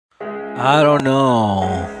I don't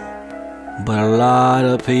know, but a lot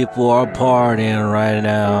of people are partying right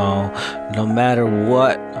now. No matter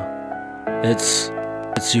what, it's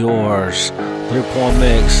yours. 3-point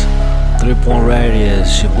mix, 3-point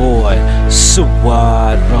radius, your boy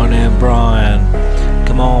swat, running Brian.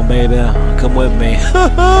 Come on, baby, come with me.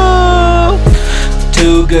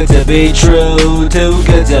 Too good to be true, too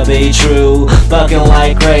good to be true. Fucking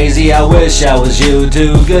like crazy, I wish I was you.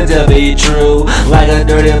 Too good to be true, like a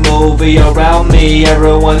dirty movie around me.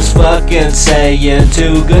 Everyone's fucking saying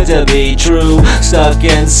too good to be true. Stuck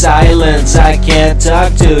in silence, I can't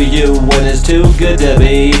talk to you when it's too good to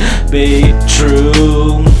be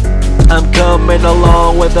true. I'm coming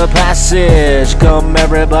along with the passage. Come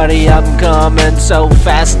everybody, I'm coming so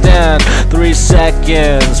fast in 3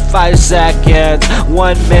 seconds, 5 seconds,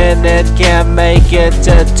 1 minute, can't make it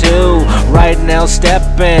to 2. Right now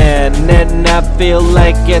stepping, and I feel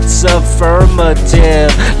like it's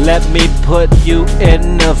affirmative. Let me put you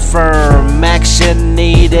in a firm action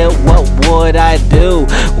needed. What would I do?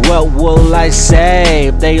 What will I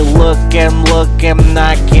say? They looking,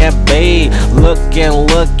 I can't be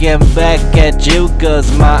looking back at you,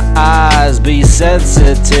 cause my eyes be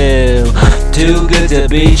sensitive. Too good to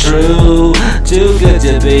be true, too good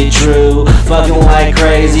to be true. Fucking like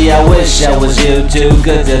crazy, I wish I was you. Too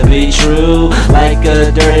good to be true, like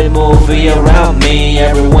a dirty movie around me.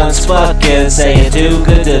 Everyone's fucking saying too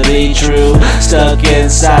good to be true. Stuck in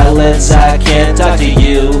silence, I can't talk to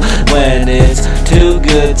you when it's too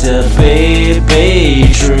good to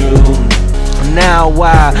be true. Now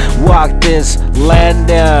I walk this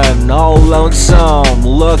landing all lonesome,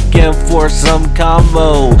 looking for some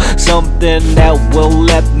combo, something that will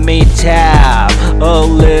let me tap a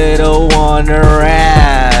little on her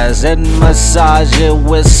ass and massage it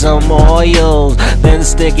with some oils, then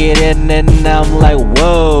stick it in, and I'm like,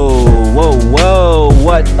 whoa, whoa, whoa,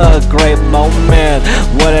 what a great moment,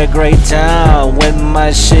 what a great time. When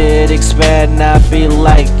my shit expand, I be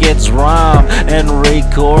like it's rhyme, and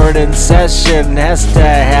recording session has to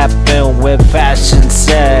happen with passion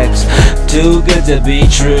sex. Too good to be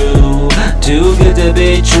true, too good to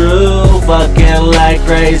be true. Fucking like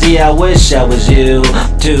crazy, I wish I was you.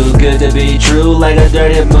 Too good to be true, like a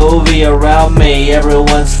dirty movie around me.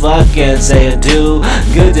 Everyone's fucking saying too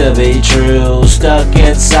good to be true. Stuck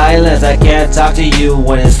in silence, I can't talk to you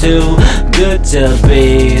when it's too good to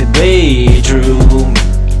be true.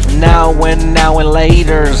 Now and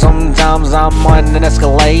later, sometimes I'm on an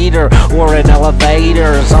escalator or an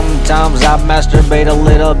elevator. Sometimes I masturbate a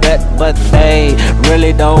little bit, but they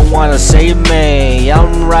really don't wanna see me.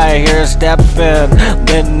 I'm right here stepping,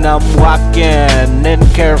 then I'm walking, and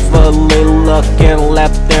carefully looking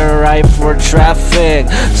left and right for traffic.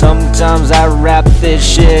 Sometimes I wrap this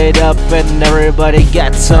shit up and everybody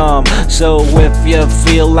gets some. So if you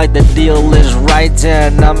feel like the deal is right,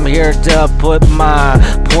 then I'm here to put my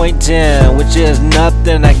point in, which is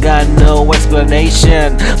nothing. I got no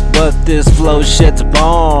explanation, but this flow shit's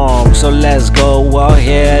bomb. So let's go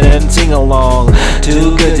ahead and sing along.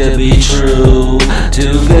 Too good to be true,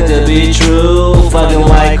 too good to be true. Fucking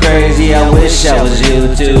like crazy, I wish I was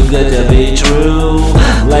you. Too good to be true,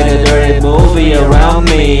 like a dirty movie around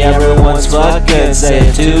me. Everyone's fucking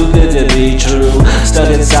saying too good to be true. Stuck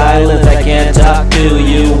in silence, I can't talk to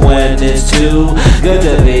you when it's too good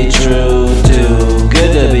to be true. Too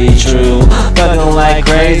good to be true. Fucking like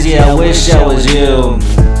crazy, I wish I was you.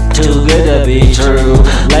 Too good to be true,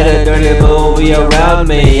 like a dirty movie around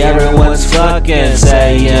me. Everyone's fucking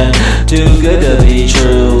saying too good to be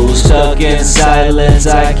true. Stuck in silence,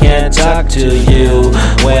 I can't talk to you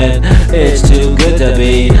when it's too good to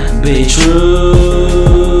be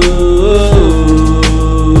true.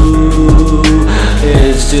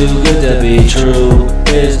 It's too good to be true.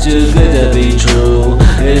 It's too good to be true.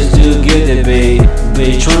 It's too good to be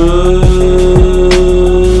true.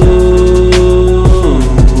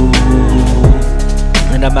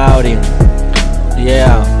 And I'm outing.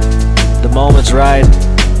 Yeah, the moment's right,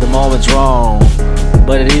 the moment's wrong,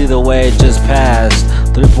 but either way it just passed.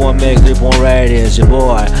 3-point mix, 3-point radius, your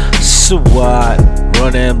boy swat,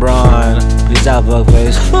 running Brian. Peace out,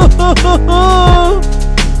 fuckface.